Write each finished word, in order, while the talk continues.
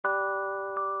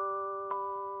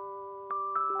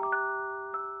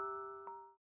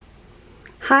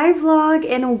Hi vlog,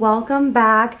 and welcome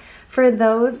back. For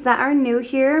those that are new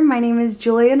here, my name is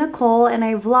Julia Nicole and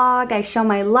I vlog, I show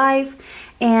my life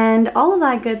and all of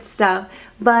that good stuff.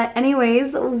 But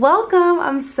anyways, welcome.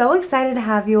 I'm so excited to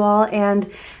have you all, and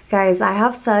guys, I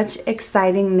have such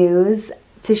exciting news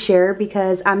to share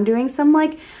because I'm doing some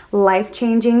like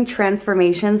life-changing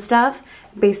transformation stuff.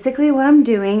 Basically what I'm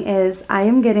doing is I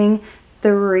am getting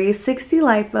 360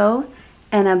 lipo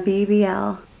and a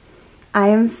BBL. I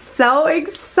am so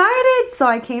excited. So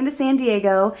I came to San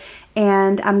Diego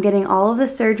and I'm getting all of the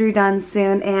surgery done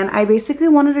soon, and I basically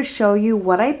wanted to show you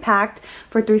what I packed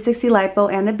for 360 lipo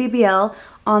and a BBL,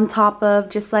 on top of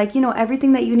just like, you know,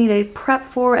 everything that you need to prep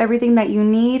for, everything that you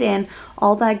need and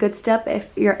all that good stuff. If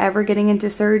you're ever getting into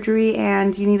surgery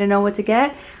and you need to know what to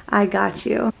get, I got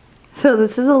you. So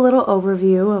this is a little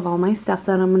overview of all my stuff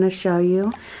that I'm going to show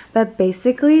you. But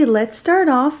basically, let's start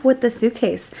off with the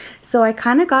suitcase. So I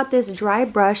kind of got this dry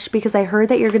brush because I heard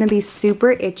that you're going to be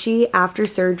super itchy after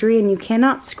surgery and you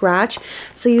cannot scratch.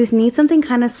 So you need something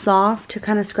kind of soft to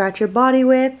kind of scratch your body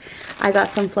with. I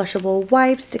got some flushable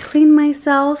wipes to clean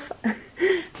myself.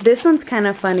 This one's kind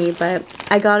of funny, but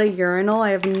I got a urinal.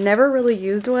 I have never really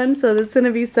used one, so this is going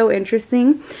to be so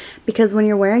interesting because when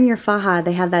you're wearing your faja,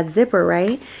 they have that zipper,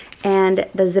 right? And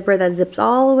the zipper that zips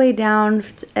all the way down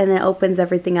and then opens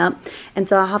everything up. And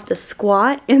so I'll have to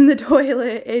squat in the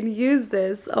toilet and use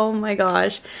this. Oh my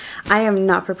gosh. I am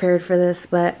not prepared for this,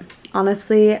 but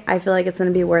honestly, I feel like it's going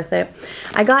to be worth it.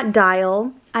 I got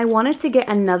Dial. I wanted to get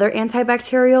another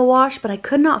antibacterial wash, but I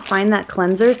could not find that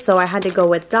cleanser, so I had to go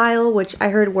with Dial, which I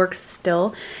heard works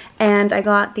still. And I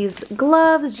got these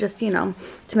gloves just, you know,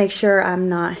 to make sure I'm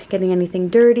not getting anything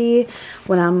dirty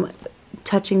when I'm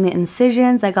touching the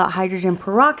incisions. I got hydrogen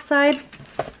peroxide.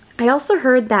 I also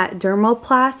heard that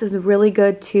Dermoplast is really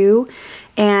good too,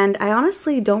 and I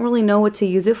honestly don't really know what to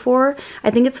use it for. I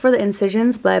think it's for the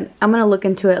incisions, but I'm going to look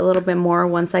into it a little bit more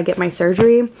once I get my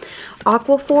surgery.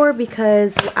 Aquaphor,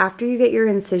 because after you get your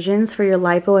incisions for your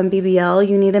lipo and BBL,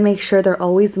 you need to make sure they're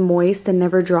always moist and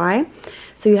never dry.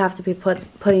 So you have to be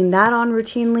putting that on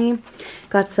routinely.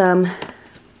 Got some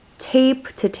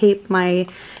tape to tape my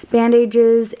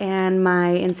bandages and my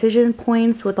incision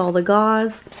points with all the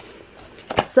gauze.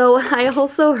 So I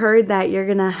also heard that you're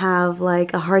gonna have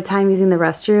like a hard time using the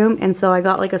restroom, and so I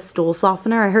got like a stool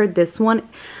softener. I heard this one,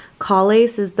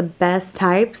 Colace, is the best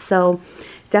type, so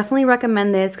definitely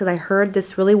recommend this because I heard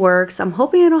this really works. I'm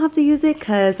hoping I don't have to use it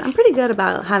because I'm pretty good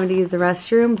about having to use the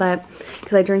restroom, but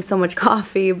because I drink so much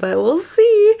coffee, but we'll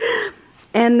see.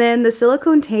 And then the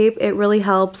silicone tape, it really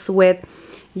helps with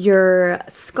your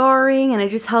scarring, and it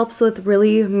just helps with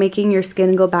really making your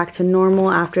skin go back to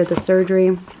normal after the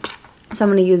surgery. So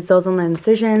I'm going to use those on the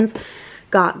incisions.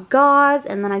 Got gauze,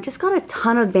 and then I just got a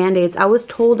ton of band-aids. I was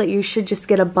told that you should just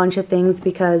get a bunch of things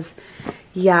because,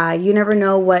 yeah, you never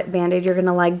know what band-aid you're going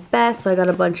to like best. So I got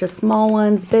a bunch of small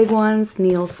ones, big ones,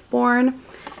 Neosporin.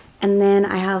 And then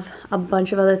I have a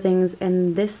bunch of other things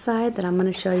in this side that I'm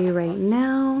going to show you right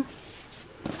now.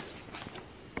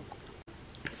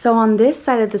 So on this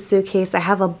side of the suitcase, I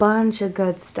have a bunch of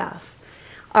good stuff.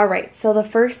 Alright, so the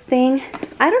first thing,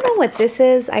 I don't know what this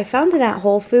is. I found it at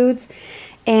Whole Foods,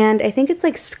 and I think it's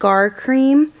like scar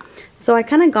cream. So I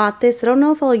kind of got this. I don't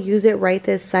know if I'll use it right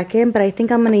this second, but I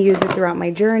think I'm going to use it throughout my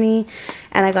journey.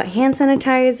 And I got hand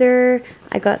sanitizer.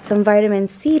 I got some vitamin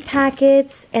C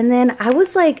packets. And then I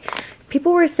was like,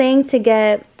 people were saying to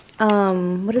get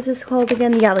what is this called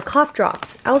again? Yeah, the cough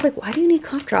drops. I was like, why do you need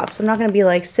cough drops? I'm not going to be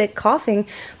like sick coughing.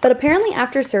 But apparently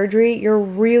after surgery, you're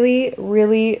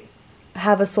really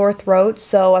have a sore throat.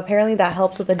 So apparently that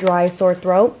helps with a dry sore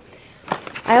throat.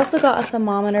 I also got a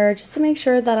thermometer just to make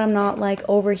sure that I'm not like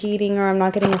overheating or I'm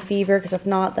not getting a fever, because if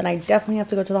not, then I definitely have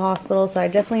to go to the hospital. So I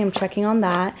definitely am checking on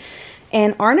that.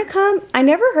 And arnica, I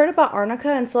never heard about arnica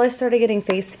until I started getting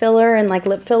face filler and like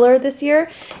lip filler this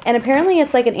year. And apparently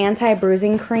it's like an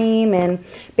anti-bruising cream, and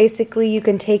basically you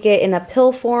can take it in a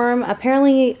pill form.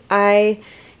 Apparently I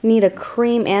need a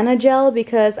cream and a gel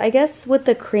because I guess with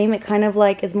the cream it kind of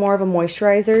like is more of a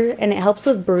moisturizer and it helps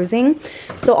with bruising.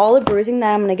 So all the bruising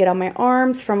that I'm going to get on my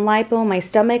arms from lipo, my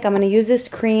stomach, I'm going to use this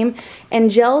cream. And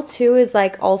gel too is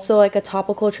like also like a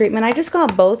topical treatment. I just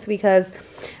got both because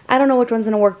I don't know which one's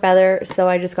going to work better, so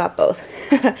I just got both.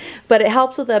 But it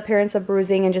helps with the appearance of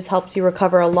bruising and just helps you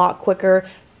recover a lot quicker,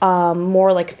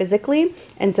 more like physically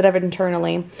instead of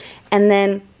internally. And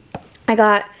then I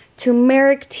got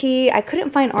turmeric tea. I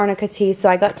couldn't find arnica tea, so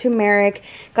I got turmeric.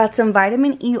 Got some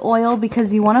vitamin E oil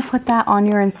because you want to put that on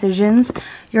your incisions.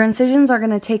 Your incisions are going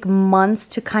to take months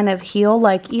to kind of heal.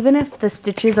 Like, even if the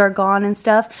stitches are gone and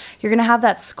stuff, you're going to have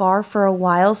that scar for a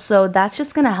while. So that's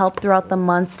just going to help throughout the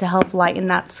months to help lighten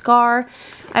that scar.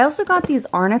 I also got these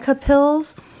arnica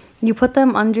pills. You put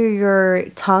them under your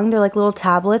tongue. They're like little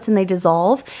tablets and they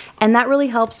dissolve. And that really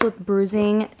helps with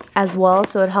bruising as well.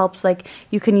 So it helps, like,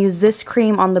 you can use this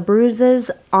cream on the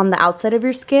bruises on the outside of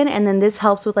your skin. And then this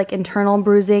helps with like internal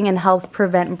bruising and helps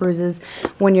prevent bruises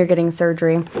when you're getting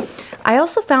surgery. I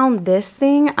also found this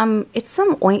thing. It's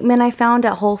some ointment I found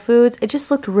at Whole Foods. It just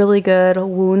looked really good,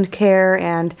 wound care.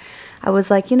 And I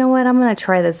was like, you know what? I'm going to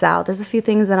try this out. There's a few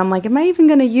things that I'm like, am I even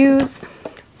going to use?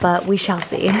 But we shall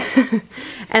see.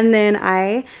 And then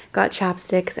I got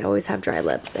chapstick because I always have dry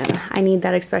lips and I need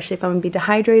that, especially if I'm gonna be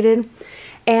dehydrated.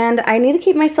 And I need to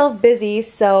keep myself busy,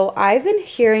 so I've been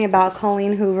hearing about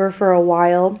Colleen Hoover for a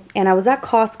while, and I was at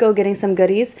Costco getting some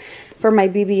goodies for my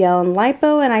BBL and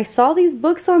Lipo, and I saw these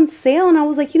books on sale and I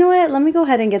was like, you know what, let me go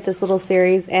ahead and get this little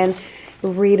series and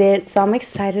read it. So I'm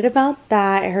excited about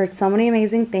that. I heard so many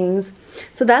amazing things.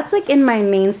 So that's like in my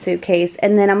main suitcase,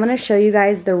 and then I'm going to show you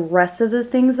guys the rest of the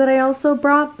things that I also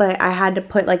brought, but I had to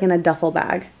put like in a duffel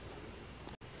bag.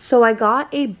 So I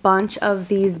got a bunch of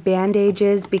these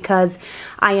bandages because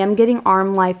I am getting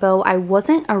arm lipo. I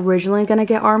wasn't originally going to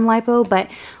get arm lipo, but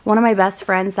one of my best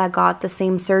friends that got the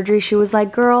same surgery, she was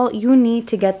like, girl, you need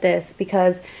to get this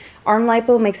because arm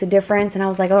lipo makes a difference. And I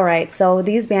was like, all right. So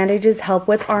these bandages help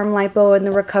with arm lipo and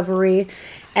the recovery.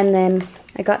 And then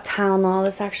I got Tylenol.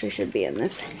 This actually should be in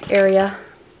this area.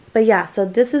 But yeah, so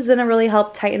this is going to really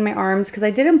help tighten my arms because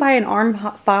I didn't buy an arm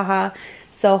faja.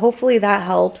 So hopefully that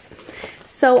helps.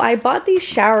 So I bought these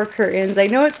shower curtains. I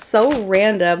know it's so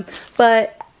random,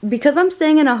 but because I'm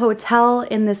staying in a hotel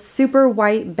in this super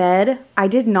white bed, I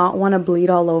did not want to bleed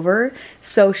all over.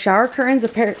 So shower curtains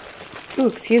ooh,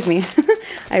 excuse me.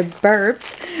 I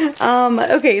burped.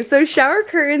 Okay, so shower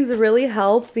curtains really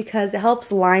help because it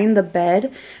helps line the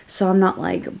bed. So I'm not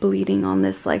like bleeding on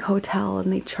this like hotel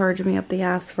and they charge me up the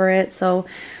ass for it. So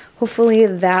hopefully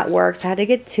that works. I had to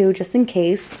get two just in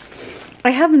case. I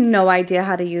have no idea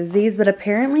how to use these, but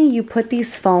apparently you put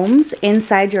these foams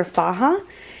inside your faja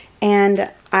and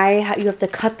you have to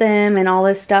cut them and all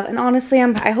this stuff. And honestly,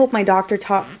 I hope my doctor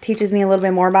teaches me a little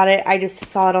bit more about it. I just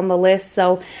saw it on the list,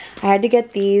 so I had to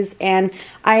get these. And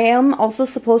I am also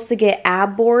supposed to get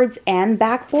ab boards and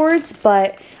back boards,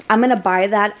 but I'm going to buy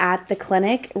that at the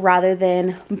clinic rather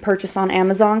than purchase on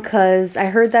Amazon because I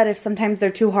heard that if sometimes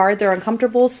they're too hard, they're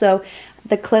uncomfortable. So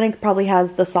the clinic probably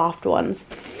has the soft ones.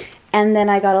 And then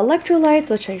I got electrolytes,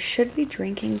 which I should be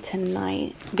drinking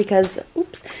tonight because,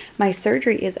 oops, my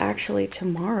surgery is actually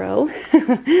tomorrow.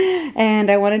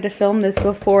 And I wanted to film this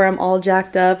before I'm all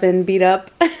jacked up and beat up.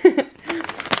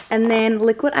 And then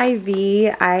liquid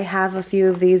IV, I have a few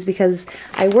of these because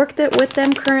I worked with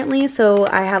them currently. So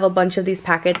I have a bunch of these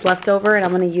packets left over and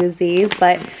I'm going to use these.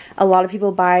 But a lot of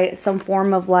people buy some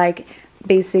form of like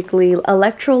basically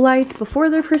electrolytes before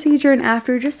their procedure and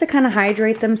after just to kind of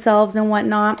hydrate themselves and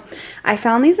whatnot. I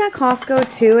found these at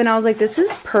Costco too and I was like, this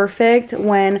is perfect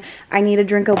when I need to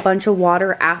drink a bunch of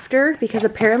water after, because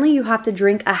apparently you have to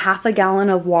drink a half a gallon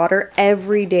of water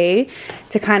every day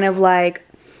to kind of like,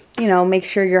 you know, make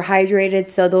sure you're hydrated.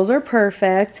 So those are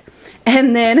perfect.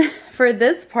 And then for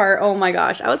this part, oh my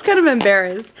gosh, I was kind of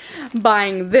embarrassed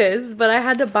buying this, but I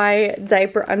had to buy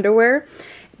diaper underwear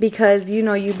because, you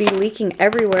know, you'd be leaking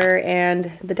everywhere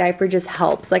and the diaper just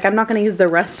helps. Like, I'm not going to use the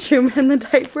restroom in the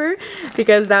diaper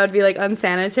because that would be like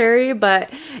unsanitary,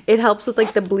 but it helps with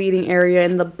like the bleeding area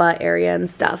and the butt area and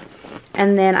stuff.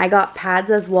 And then I got pads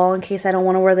as well in case I don't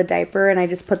want to wear the diaper, and I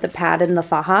just put the pad in the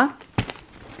faja.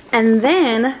 And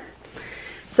then,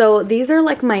 so these are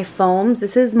like my foams.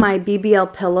 This is my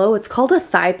BBL pillow. It's called a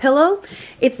thigh pillow.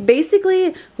 It's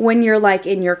basically when you're like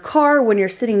in your car, when you're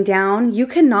sitting down, you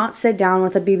cannot sit down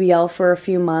with a BBL for a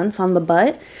few months on the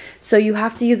butt. So you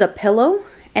have to use a pillow,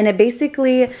 and it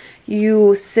basically,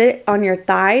 you sit on your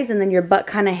thighs and then your butt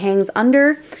kind of hangs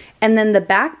under. And then the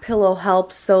back pillow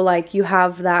helps, so like you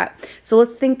have that. So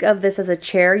let's think of this as a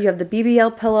chair. You have the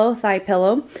BBL pillow, thigh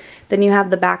pillow. Then you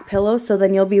have the back pillow, so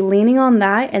then you'll be leaning on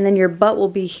that, and then your butt will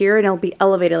be here and it'll be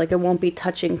elevated, like it won't be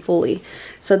touching fully.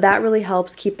 So that really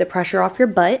helps keep the pressure off your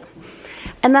butt.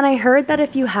 And then I heard that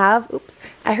if you have,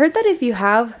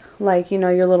 like, you know,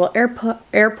 your little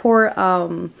airport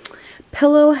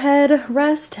pillow head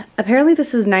rest, apparently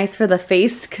this is nice for the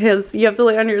face because you have to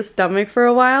lay on your stomach for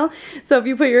a while. So if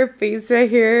you put your face right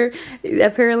here,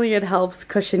 apparently it helps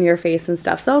cushion your face and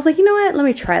stuff. So I was like, you know what, let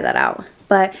me try that out.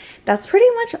 But that's pretty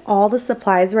much all the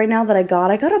supplies right now that I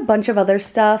got. I got a bunch of other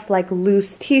stuff like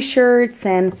loose t-shirts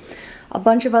and a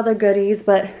bunch of other goodies,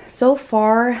 but so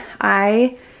far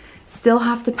I still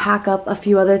have to pack up a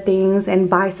few other things and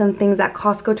buy some things at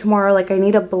Costco tomorrow. Like I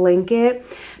need a blanket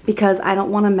because I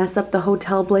don't want to mess up the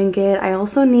hotel blanket. I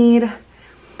also need,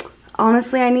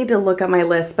 honestly, I need to look at my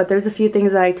list, but there's a few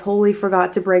things that I totally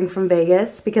forgot to bring from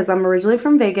Vegas because I'm originally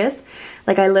from Vegas.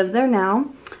 Like I live there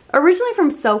now. Originally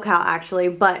from SoCal actually,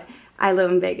 but I live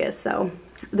in Vegas, so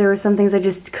there were some things I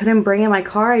just couldn't bring in my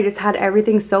car. I just had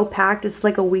everything so packed. It's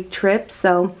like a week trip,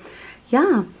 so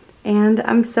yeah. And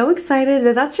I'm so excited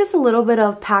that that's just a little bit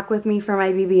of pack with me for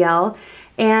my BBL.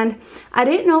 And I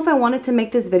didn't know if I wanted to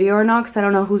make this video or not because I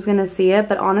don't know who's gonna see it,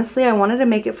 but honestly I wanted to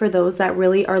make it for those that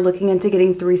really are looking into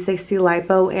getting 360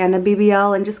 lipo and a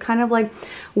BBL and just kind of like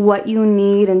what you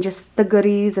need and just the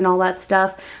goodies and all that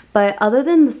stuff. But other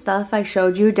than the stuff I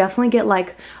showed you, definitely get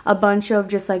like a bunch of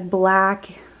just like black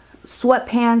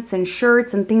sweatpants and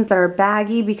shirts and things that are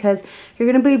baggy because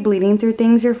you're gonna be bleeding through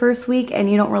things your first week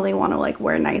and you don't really want to like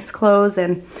wear nice clothes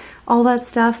and all that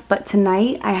stuff. But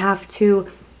tonight I have to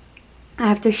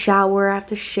shower, I have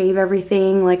to shave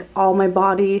everything, like all my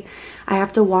body. I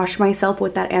have to wash myself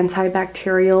with that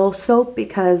antibacterial soap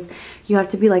because you have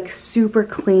to be like super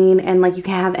clean and like you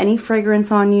can't have any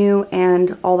fragrance on you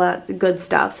and all that good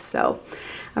stuff. So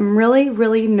I'm really,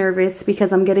 really nervous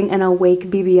because I'm getting an awake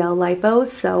BBL lipo,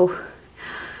 so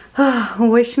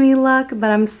wish me luck, but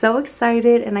I'm so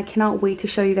excited and I cannot wait to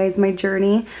show you guys my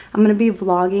journey. I'm going to be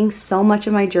vlogging so much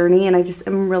of my journey and I just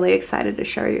am really excited to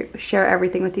share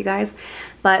everything with you guys.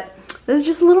 But this is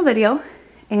just a little video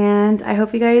and I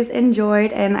hope you guys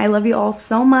enjoyed and I love you all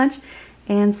so much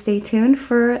and stay tuned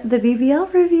for the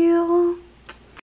BBL review.